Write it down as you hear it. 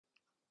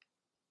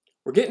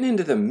We're getting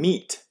into the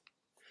meat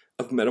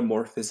of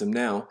metamorphism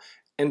now,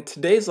 and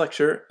today's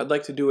lecture, I'd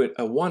like to do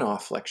a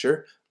one-off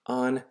lecture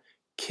on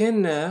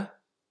kinematic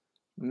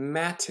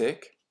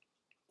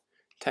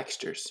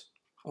textures.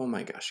 Oh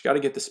my gosh, got to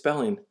get the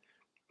spelling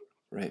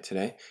right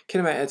today.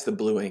 Kinematic, it's the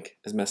blue ink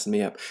is messing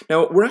me up.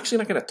 Now, we're actually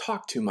not going to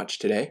talk too much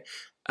today.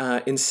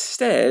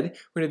 Instead,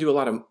 we're going to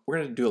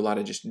do a lot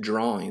of just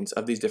drawings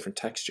of these different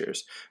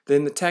textures.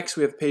 Then the text,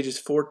 we have pages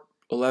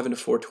 411 to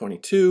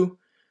 422,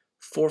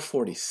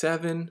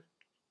 447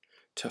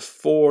 to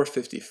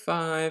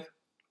 455,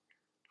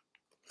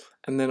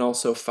 and then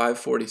also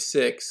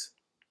 546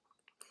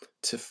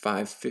 to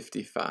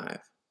 555.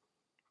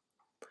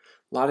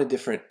 A lot of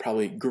different,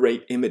 probably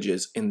great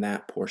images in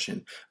that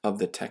portion of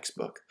the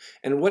textbook.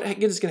 And what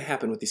is going to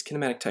happen with these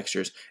kinematic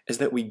textures is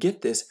that we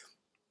get these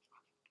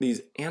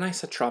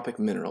anisotropic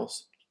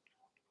minerals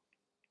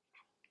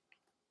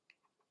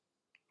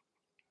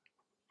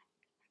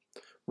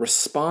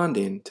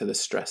responding to the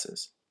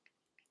stresses.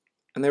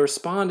 And they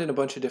respond in a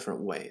bunch of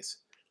different ways.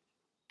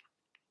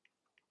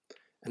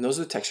 And those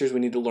are the textures we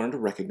need to learn to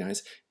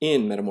recognize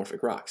in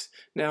metamorphic rocks.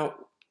 Now,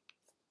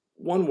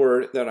 one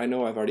word that I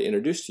know I've already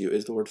introduced to you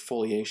is the word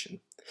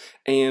foliation.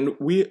 And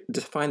we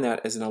define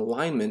that as an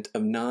alignment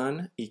of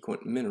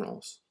non-equant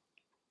minerals.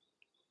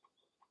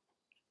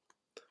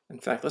 In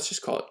fact, let's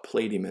just call it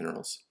platy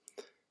minerals,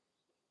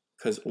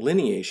 because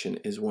lineation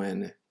is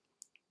when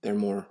they're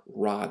more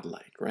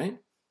rod-like, right?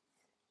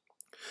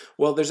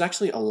 Well, there's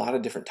actually a lot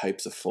of different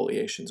types of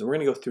foliations, and we're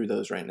going to go through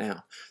those right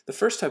now. The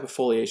first type of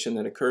foliation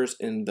that occurs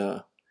in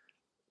the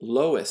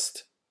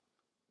lowest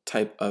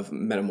type of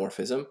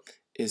metamorphism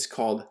is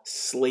called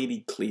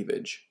Slavey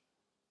cleavage.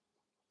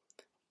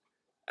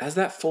 As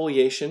that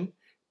foliation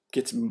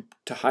gets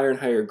to higher and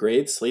higher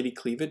grades, Slavey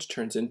cleavage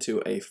turns into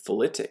a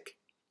phylitic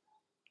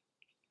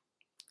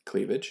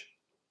cleavage,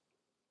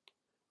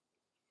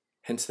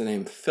 hence the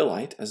name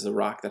phyllite as the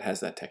rock that has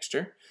that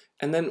texture.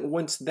 And then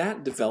once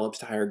that develops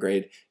to higher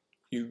grade,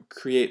 you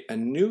create a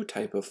new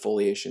type of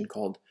foliation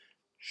called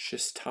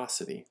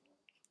schistosity.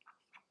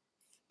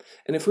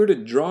 And if we were to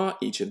draw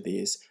each of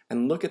these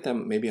and look at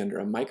them maybe under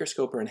a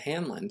microscope or a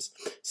hand lens,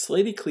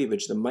 Slavey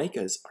cleavage, the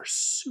micas, are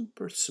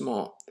super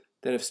small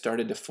that have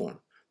started to form.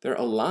 They're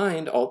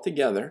aligned all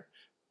together,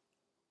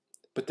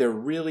 but they're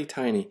really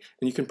tiny.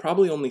 And you can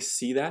probably only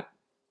see that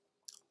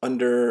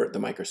under the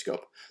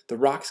microscope. The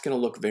rock's going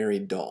to look very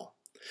dull.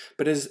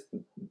 But as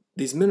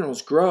these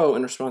minerals grow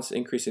in response to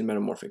increasing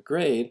metamorphic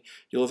grade,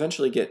 you'll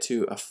eventually get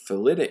to a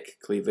phylitic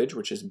cleavage,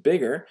 which is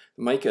bigger.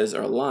 The micas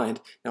are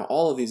aligned. Now,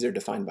 all of these are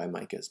defined by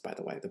micas, by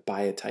the way, the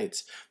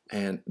biotites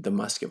and the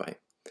muscovite.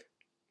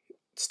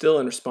 Still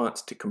in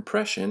response to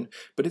compression,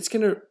 but it's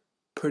going to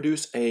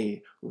produce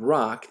a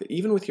rock that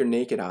even with your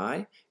naked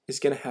eye is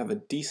going to have a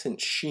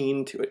decent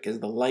sheen to it because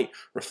the light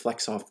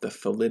reflects off the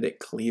phylitic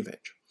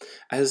cleavage.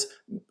 As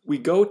we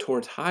go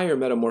towards higher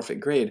metamorphic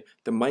grade,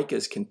 the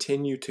micas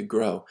continue to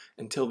grow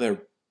until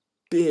they're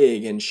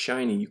big and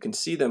shiny. You can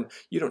see them.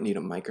 You don't need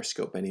a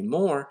microscope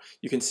anymore.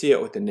 You can see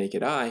it with the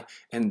naked eye.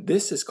 And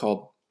this is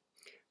called,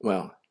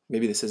 well,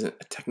 maybe this isn't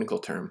a technical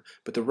term,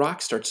 but the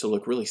rock starts to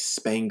look really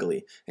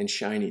spangly and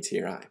shiny to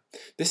your eye.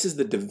 This is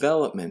the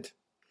development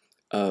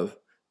of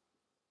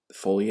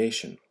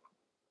foliation.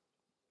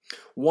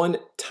 One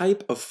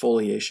type of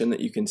foliation that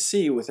you can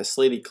see with a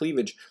Slavey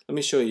cleavage, let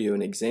me show you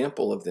an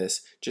example of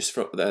this, just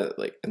from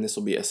and this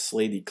will be a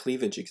Slavey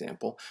cleavage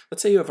example.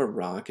 Let's say you have a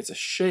rock, it's a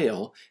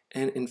shale,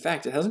 and in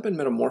fact it hasn't been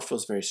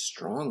metamorphosed very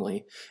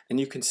strongly, and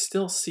you can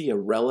still see a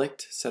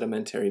relict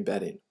sedimentary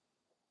bedding.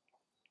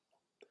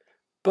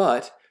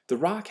 But the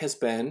rock has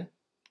been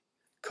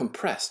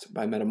compressed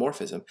by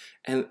metamorphism,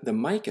 and the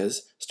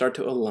micas start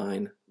to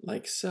align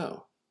like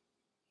so.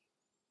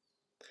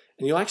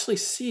 And you'll actually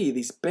see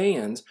these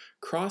bands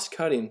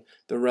cross-cutting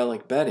the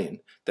relic bedding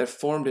that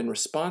formed in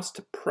response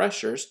to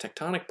pressures,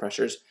 tectonic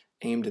pressures,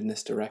 aimed in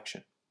this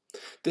direction.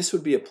 This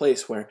would be a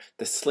place where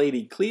the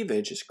Slavey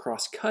cleavage is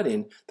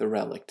cross-cutting the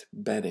relic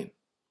bedding.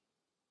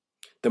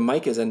 The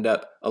micas end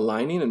up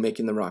aligning and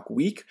making the rock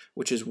weak,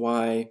 which is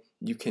why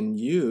you can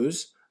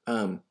use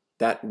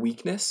that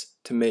weakness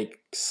to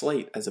make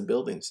slate as a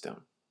building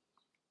stone.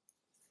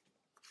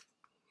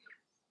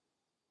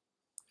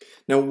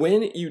 Now,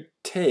 when you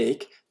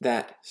take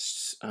that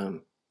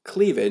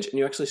cleavage and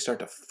you actually start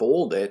to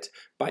fold it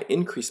by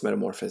increased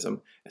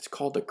metamorphism, it's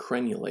called a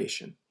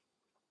crenulation.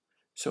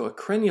 So a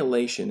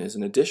crenulation is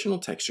an additional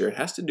texture. It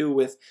has to do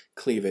with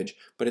cleavage,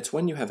 but it's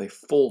when you have a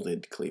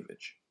folded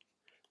cleavage.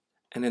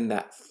 And then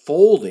that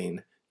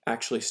folding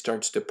actually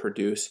starts to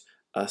produce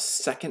a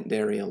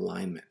secondary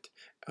alignment.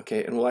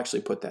 Okay, and we'll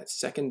actually put that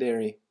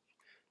secondary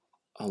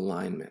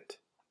alignment.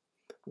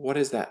 What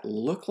does that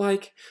look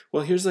like?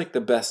 Well, here's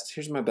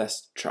my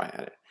best try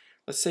at it.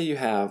 Let's say you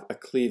have a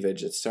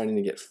cleavage that's starting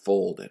to get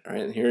folded, all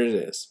right? And here it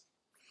is.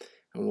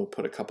 And we'll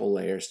put a couple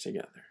layers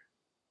together.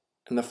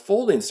 And the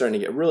folding's starting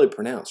to get really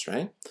pronounced,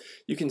 right?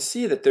 You can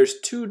see that there's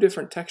two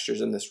different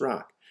textures in this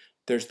rock.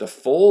 There's the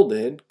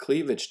folded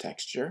cleavage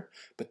texture,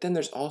 but then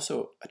there's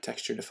also a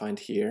texture defined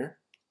here,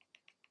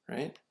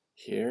 right?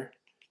 Here,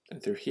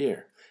 and through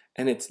here.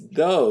 And it's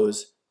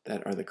those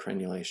that are the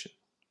crenulation.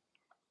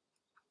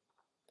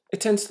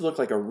 It tends to look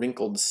like a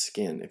wrinkled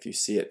skin if you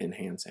see it in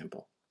hand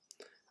sample.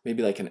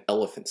 Maybe like an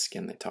elephant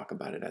skin, they talk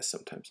about it as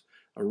sometimes.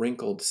 A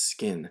wrinkled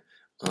skin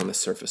on the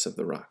surface of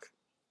the rock.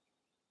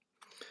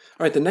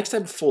 All right, the next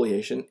type of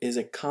foliation is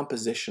a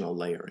compositional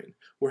layering.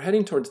 We're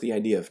heading towards the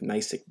idea of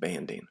gneissic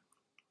banding.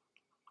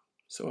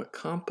 So a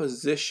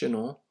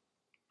compositional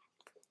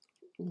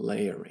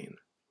layering.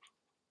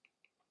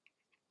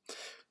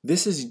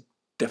 This is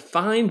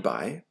defined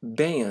by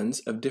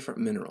bands of different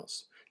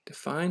minerals.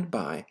 Defined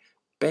by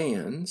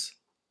bands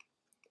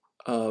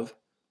of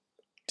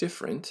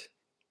different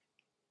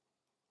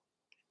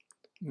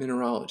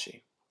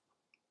mineralogy.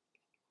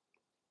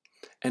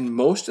 And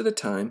most of the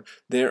time,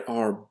 there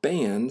are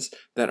bands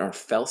that are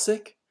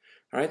felsic.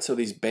 All right, so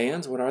these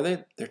bands, what are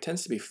they? There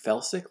tends to be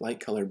felsic,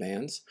 light-colored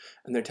bands,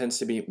 and there tends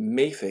to be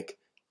mafic,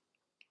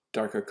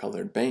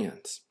 darker-colored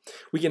bands.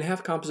 We can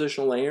have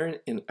compositional layering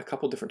in a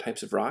couple different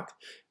types of rock.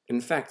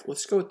 In fact,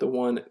 let's go with the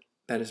one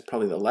that is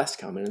probably the less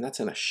common, and that's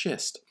in a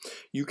schist.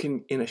 You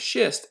can, in a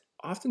schist,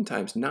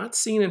 oftentimes not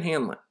seen in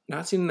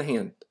the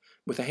hand,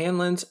 with a hand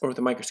lens or with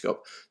a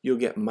microscope, you'll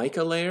get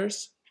mica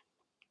layers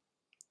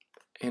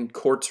and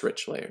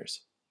quartz-rich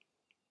layers.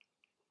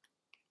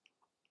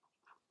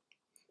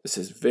 This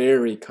is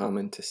very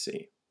common to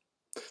see.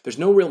 There's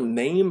no real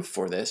name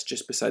for this,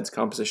 just besides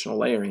compositional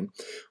layering,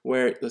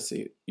 where, let's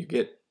see, you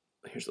get,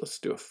 let's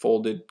do a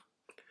folded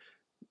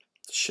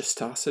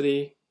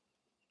schistosity.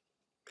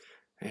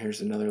 And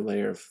here's another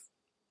layer of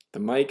the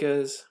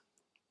micas.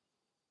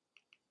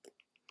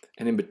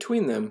 And in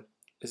between them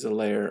is a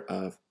layer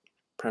of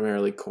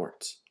primarily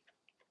quartz.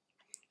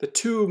 The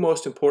two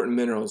most important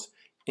minerals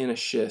in a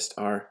schist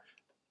are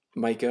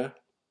mica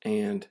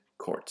and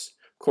quartz.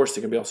 Of course,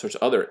 there can be all sorts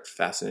of other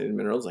fascinating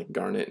minerals like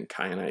garnet and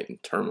kyanite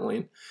and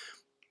tourmaline,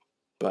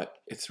 but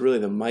it's really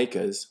the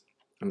micas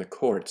and the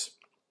quartz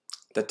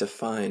that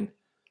define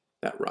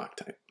that rock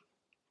type.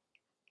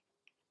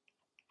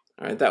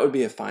 All right, that would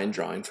be a fine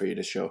drawing for you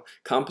to show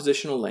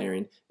compositional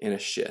layering in a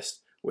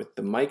schist, with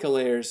the mica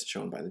layers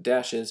shown by the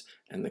dashes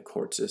and the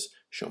quartzes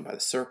shown by the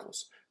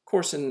circles. Of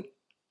course, you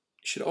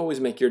should always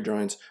make your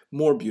drawings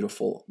more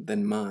beautiful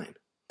than mine.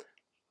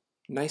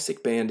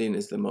 Gneissic banding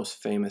is the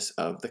most famous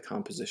of the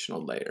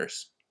compositional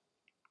layers.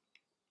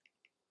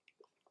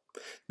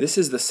 This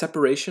is the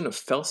separation of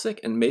felsic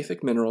and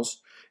mafic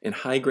minerals in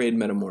high-grade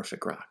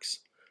metamorphic rocks.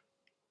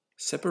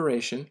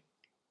 Separation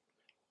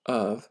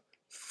of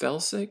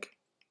felsic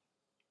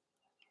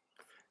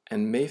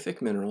and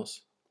mafic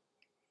minerals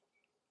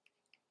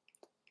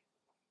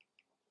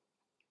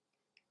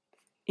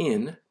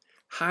in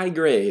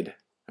high-grade,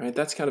 all right,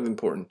 that's kind of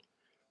important,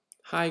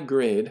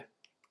 high-grade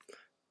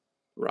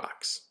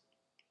rocks.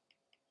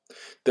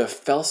 The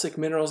felsic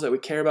minerals that we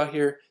care about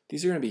here,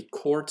 these are going to be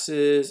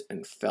quartzes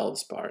and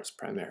feldspars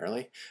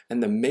primarily.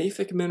 And the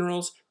mafic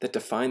minerals that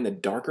define the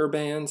darker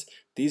bands,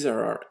 these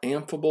are our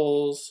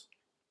amphiboles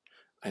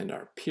and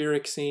our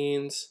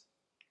pyroxenes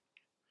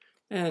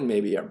and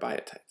maybe our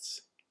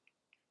biotites.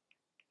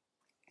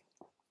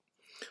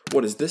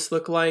 What does this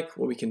look like?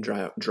 Well, we can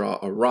draw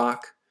a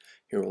rock.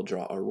 Here we'll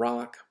draw a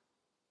rock.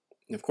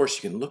 And of course,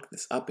 you can look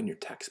this up in your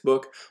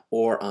textbook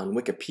or on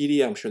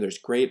Wikipedia. I'm sure there's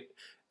great,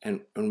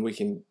 and we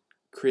can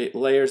create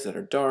layers that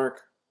are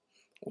dark.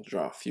 We'll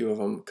draw a few of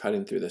them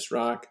cutting through this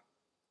rock.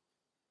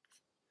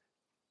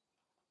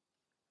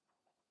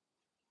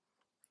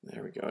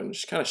 There we go. And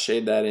just kind of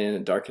shade that in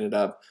and darken it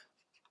up.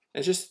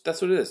 And just,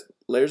 that's what it is.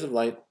 Layers of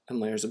light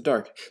and layers of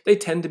dark. They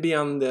tend to be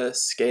on the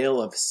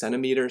scale of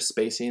centimeter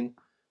spacing.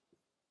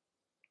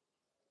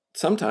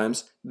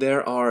 Sometimes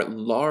there are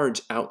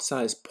large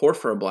outsized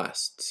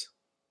porphyroblasts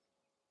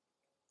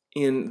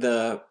in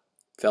the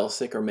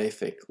felsic or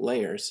mafic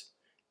layers.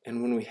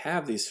 And when we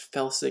have these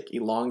felsic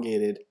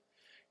elongated,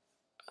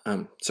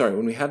 when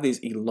we have these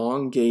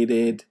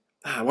elongated,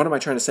 what am I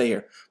trying to say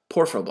here?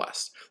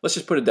 Porphyroblasts. Let's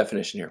just put a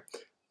definition here.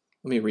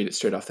 Let me read it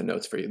straight off the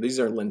notes for you. These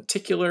are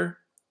lenticular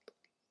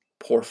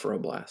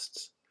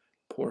porphyroblasts.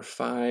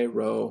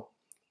 Porphyroblasts.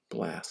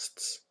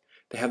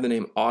 They have the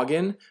name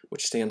Augen,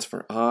 which stands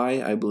for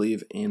eye, I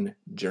believe, in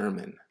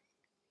German.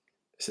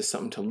 This is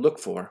something to look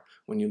for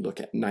when you look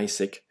at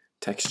gneissic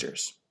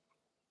textures.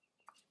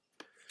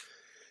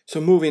 So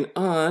moving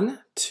on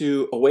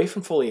to away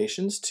from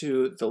foliations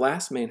to the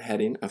last main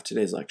heading of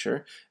today's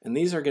lecture, and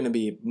these are going to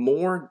be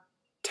more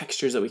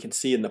textures that we can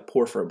see in the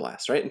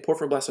porphyroblasts, right? And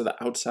porphyroblasts are the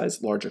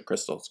outsized larger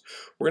crystals.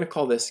 We're going to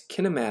call this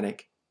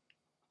kinematic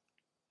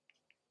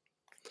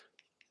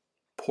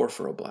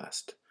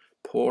porphyroblast.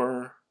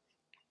 Porphyroblasts.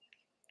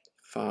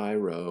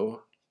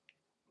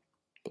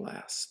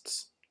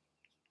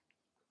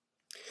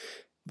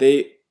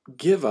 They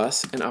give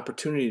us an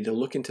opportunity to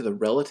look into the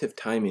relative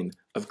timing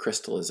of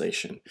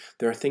crystallization.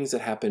 There are things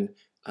that happen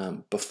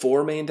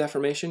before main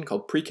deformation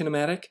called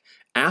pre-kinematic,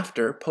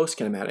 after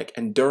post-kinematic,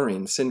 and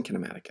during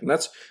synkinematic. And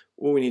that's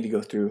what we need to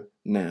go through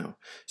now.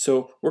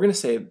 So we're going to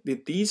say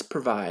that these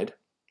provide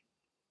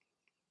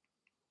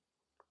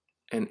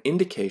an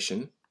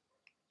indication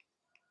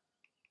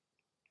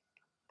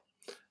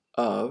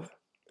of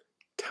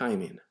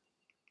timing.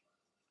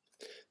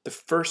 The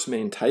first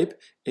main type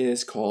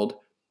is called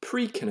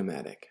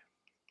pre-kinematic.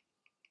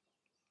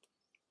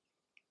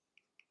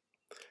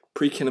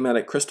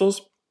 Pre-kinematic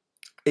crystals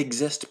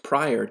exist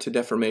prior to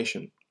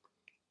deformation.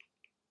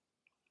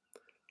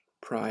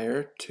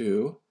 Prior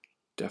to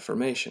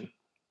deformation.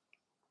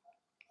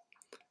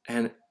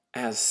 And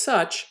as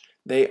such,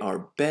 they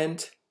are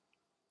bent,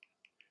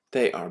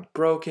 they are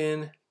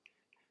broken.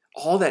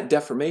 All that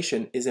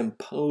deformation is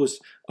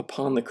imposed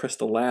upon the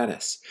crystal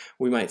lattice.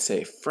 We might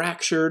say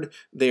fractured.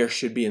 There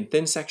should be in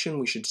thin section.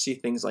 We should see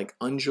things like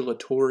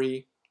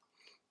undulatory,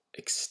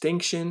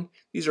 extinction.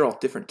 These are all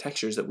different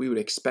textures that we would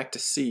expect to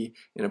see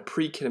in a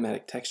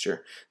pre-kinematic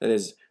texture that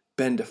is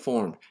been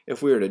deformed.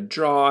 If we were to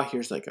draw,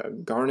 here's like a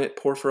garnet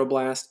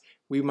porphyroblast,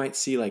 we might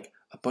see like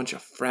a bunch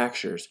of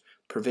fractures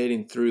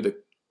pervading through the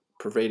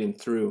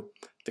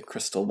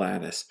crystal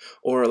lattice.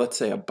 Or let's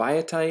say a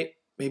biotite,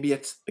 maybe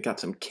it's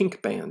got some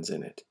kink bands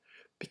in it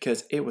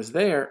because it was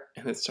there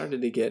and it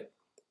started to get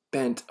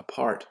bent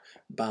apart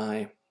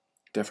by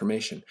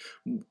deformation.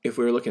 If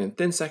we were looking in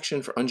thin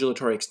section for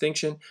undulatory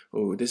extinction,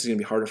 oh, this is going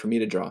to be harder for me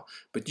to draw,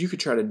 but you could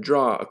try to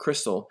draw a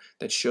crystal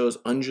that shows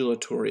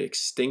undulatory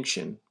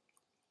extinction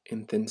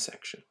in thin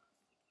section.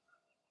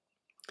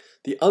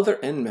 The other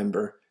end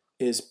member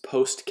is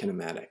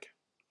post-kinematic.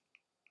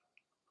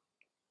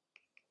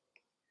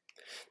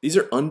 These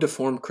are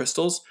undeformed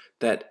crystals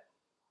that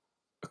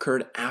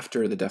occurred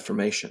after the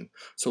deformation.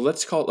 So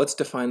let's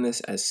define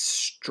this as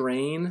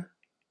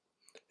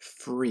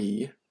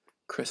strain-free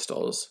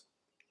crystals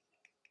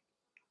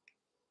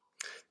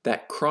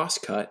that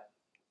cross-cut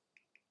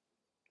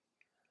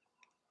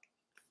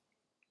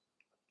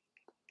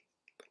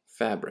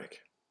fabric.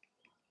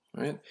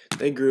 Right?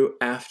 They grew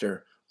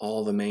after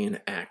all the main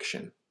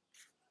action.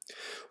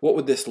 What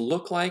would this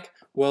look like?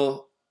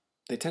 Well,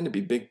 they tend to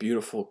be big,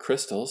 beautiful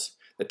crystals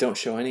that don't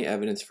show any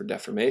evidence for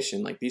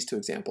deformation, like these two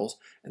examples.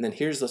 And then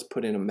let's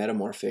put in a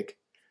metamorphic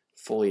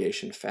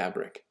foliation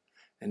fabric.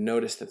 And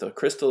notice that the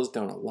crystals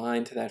don't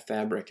align to that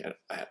fabric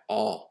at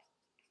all.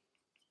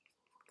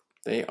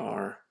 They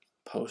are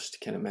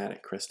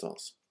post-kinematic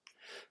crystals.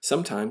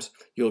 Sometimes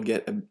you'll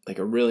get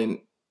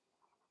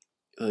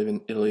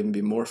it'll even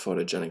be more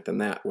photogenic than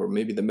that, where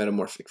maybe the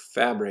metamorphic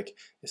fabric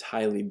is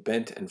highly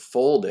bent and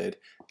folded,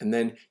 and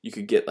then you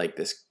could get like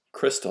this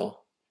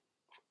crystal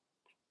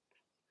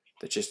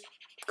that just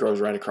grows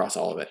right across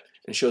all of it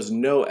and shows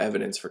no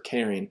evidence for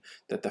caring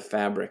that the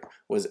fabric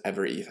was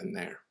ever even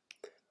there.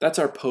 That's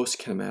our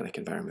post-kinematic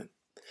environment.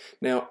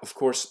 Now, of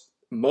course,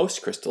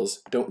 most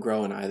crystals don't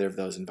grow in either of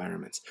those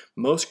environments.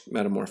 Most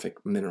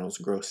metamorphic minerals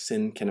grow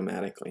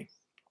synkinematically.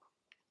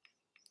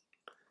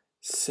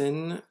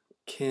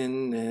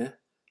 Synkinematic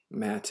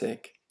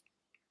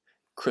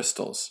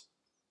crystals.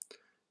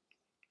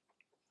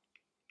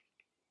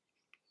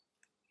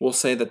 We'll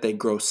say that they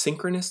grow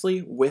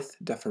synchronously with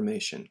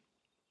deformation.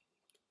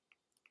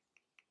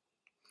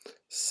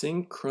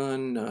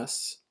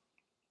 Synchronously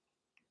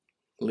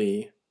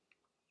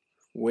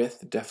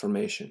with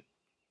deformation.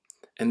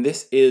 And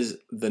this is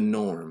the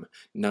norm,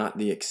 not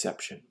the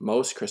exception.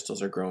 Most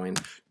crystals are growing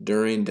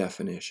during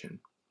deformation.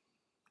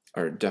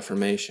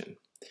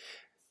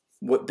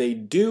 What they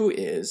do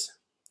is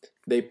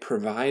they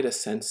provide a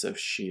sense of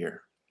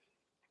shear.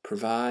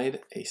 Provide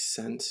a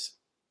sense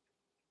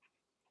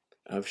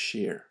of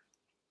shear.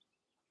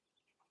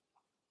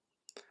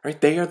 Right?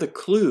 They are the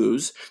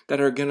clues that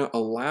are going to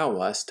allow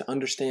us to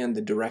understand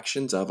the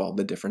directions of all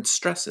the different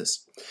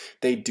stresses.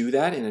 They do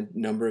that in a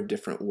number of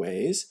different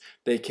ways.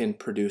 They can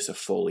produce a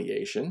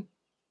foliation.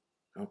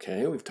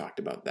 Okay, we've talked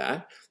about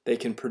that. They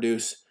can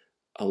produce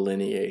a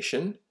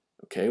lineation.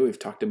 Okay, we've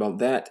talked about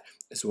that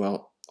as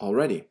well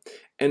already.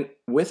 And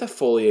with a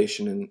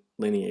foliation and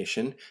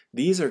lineation,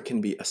 these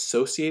can be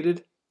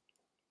associated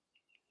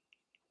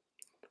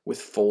with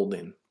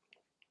folding.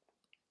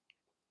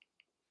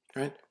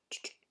 Right?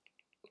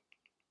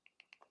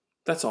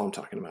 That's all I'm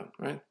talking about,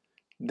 right?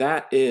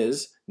 That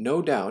is,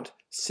 no doubt,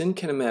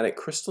 synkinematic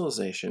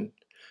crystallization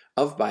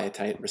of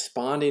biotite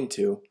responding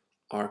to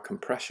our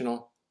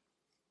compressional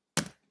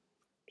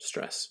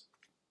stress.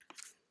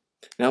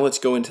 Now let's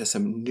go into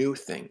some new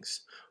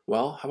things.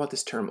 Well, how about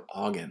this term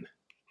Augen?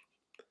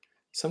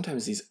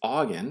 Sometimes these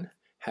Augen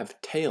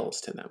have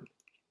tails to them.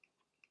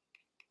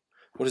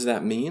 What does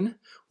that mean?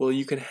 Well,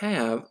 you can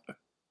have a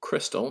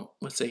crystal,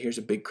 let's say here's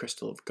a big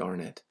crystal of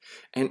garnet,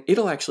 and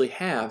it'll actually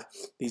have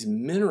these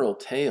mineral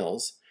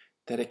tails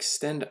that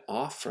extend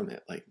off from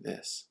it like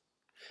this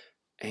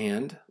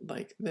and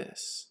like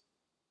this.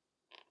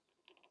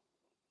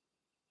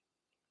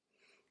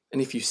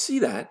 And if you see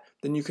that,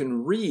 then you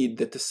can read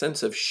that the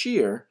sense of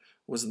shear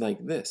was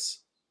like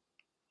this.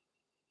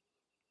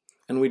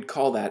 And we'd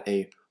call that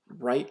a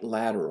right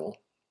lateral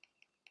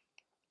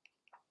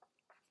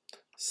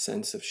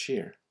sense of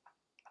shear.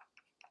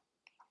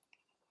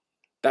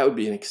 That would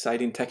be an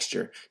exciting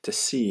texture to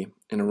see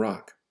in a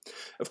rock.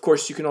 Of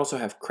course, you can also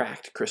have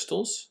cracked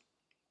crystals.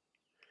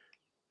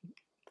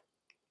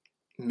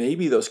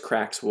 Maybe those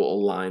cracks will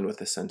align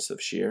with a sense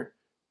of shear.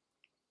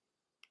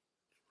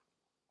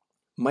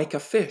 Mica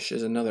Fish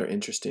is another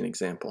interesting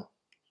example.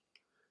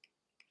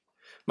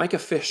 Mica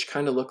fish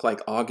kind of look like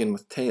Augen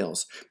with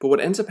tails, but what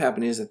ends up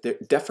happening is that the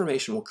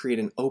deformation will create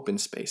an open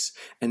space,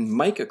 and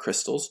mica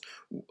crystals,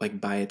 like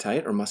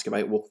biotite or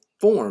muscovite, will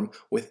form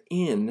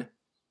within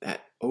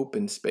that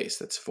open space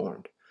that's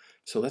formed.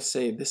 So let's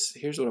say this,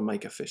 here's what a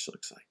mica fish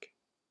looks like.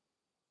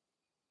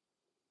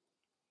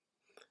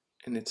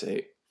 And it's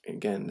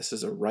again, this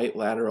is a right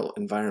lateral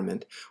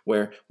environment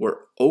where we're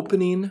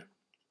opening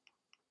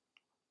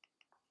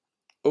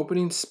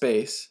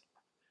space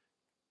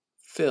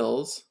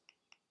fills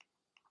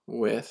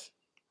with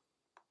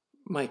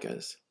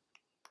micas.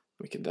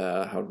 We could,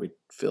 how do we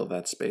fill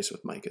that space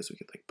with micas? We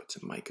could like put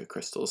some mica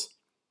crystals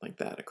like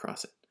that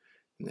across it.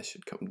 And this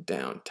should come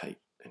down tight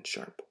and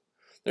sharp.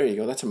 There you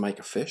go, that's a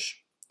mica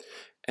fish.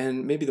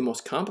 And maybe the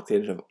most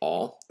complicated of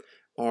all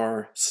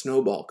are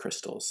snowball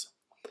crystals.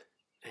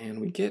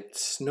 And we get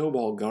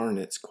snowball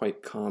garnets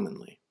quite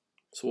commonly.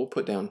 So we'll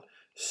put down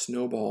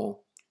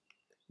snowball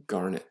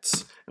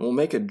garnets and we'll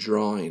make a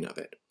drawing of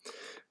it.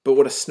 But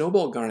what a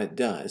snowball garnet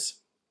does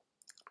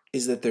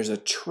is that there's a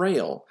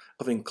trail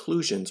of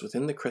inclusions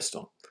within the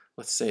crystal.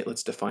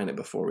 Let's define it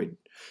before we,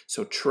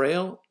 so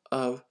trail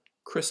of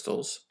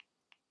crystals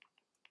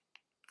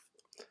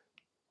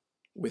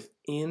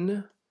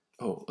within,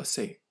 let's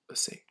say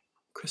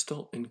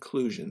crystal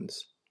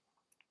inclusions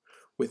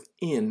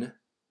within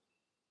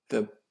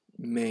the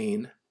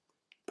main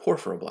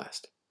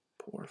porphyroblast.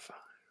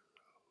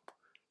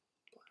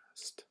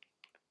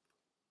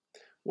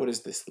 What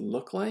does this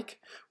look like?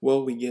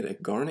 Well, we get a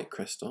garnet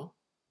crystal.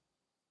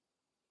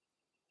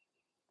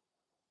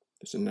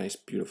 There's a nice,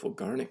 beautiful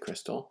garnet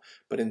crystal,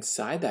 but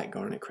inside that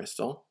garnet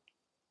crystal,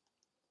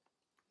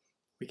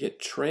 we get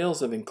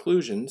trails of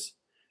inclusions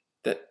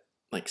that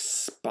like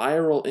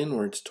spiral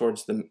inwards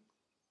towards the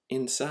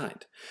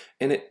inside.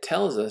 And it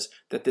tells us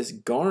that this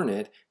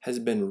garnet has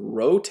been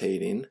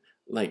rotating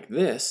like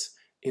this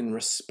in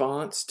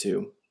response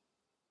to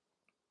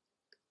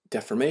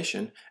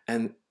deformation,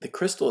 and the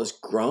crystal has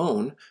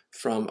grown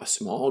from a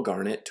small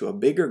garnet to a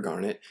bigger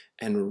garnet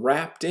and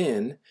wrapped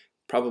in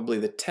probably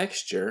the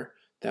texture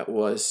that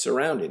was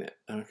surrounding it.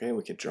 Okay,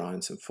 we could draw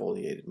in some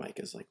foliated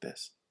micas like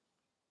this.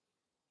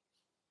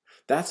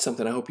 That's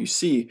something I hope you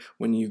see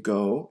when you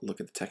go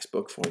look at the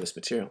textbook for this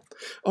material.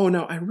 Oh,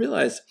 now I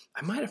realized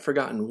I might have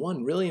forgotten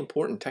one really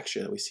important texture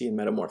that we see in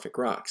metamorphic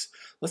rocks.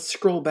 Let's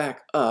scroll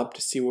back up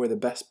to see where the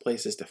best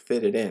place is to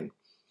fit it in.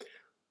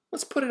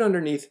 Let's put it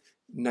underneath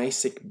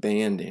gneissic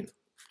banding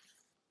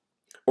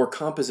or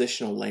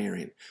compositional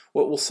layering.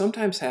 What will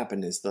sometimes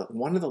happen is that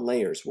one of the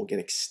layers will get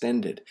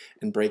extended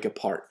and break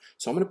apart.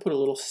 So I'm going to put a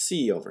little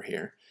C over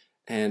here,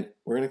 and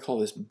we're going to call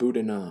this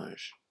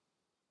boudinage.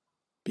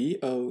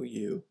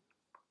 B-O-U-dinage.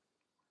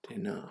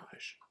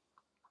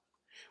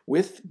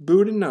 With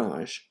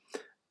boudinage,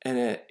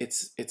 and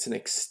it's an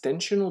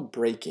extensional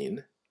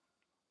breaking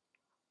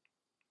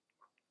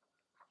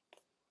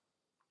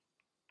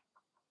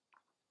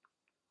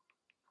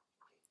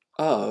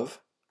of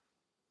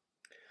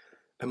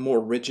a more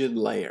rigid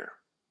layer.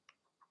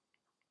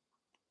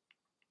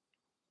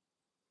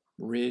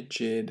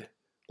 Rigid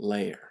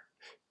layer.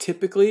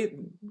 Typically,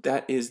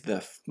 that is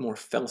the more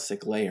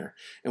felsic layer.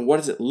 And what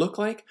does it look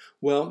like?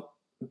 Well,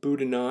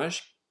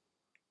 boudinage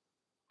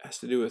has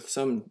to do with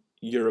some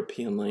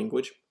European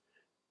language.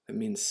 That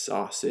means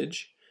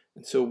sausage.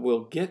 And so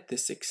we'll get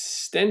this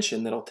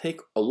extension that'll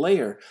take a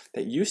layer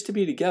that used to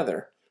be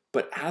together,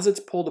 but as it's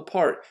pulled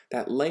apart,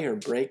 that layer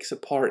breaks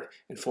apart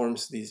and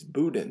forms these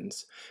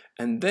boudins.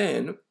 And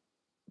then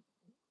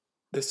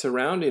the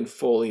surrounding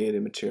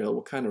foliated material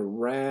will kind of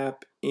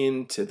wrap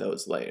into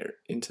those layers,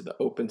 into the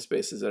open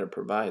spaces that are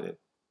provided.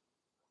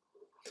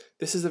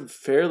 This is a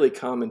fairly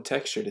common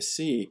texture to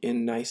see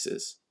in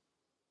gneisses.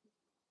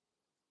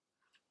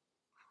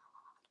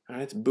 All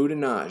right, it's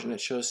boudinage, and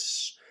it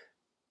shows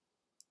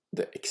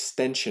the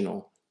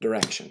extensional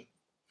direction.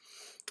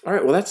 All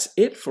right, well, that's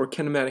it for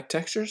kinematic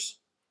textures.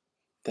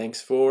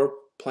 Thanks for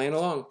playing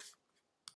along.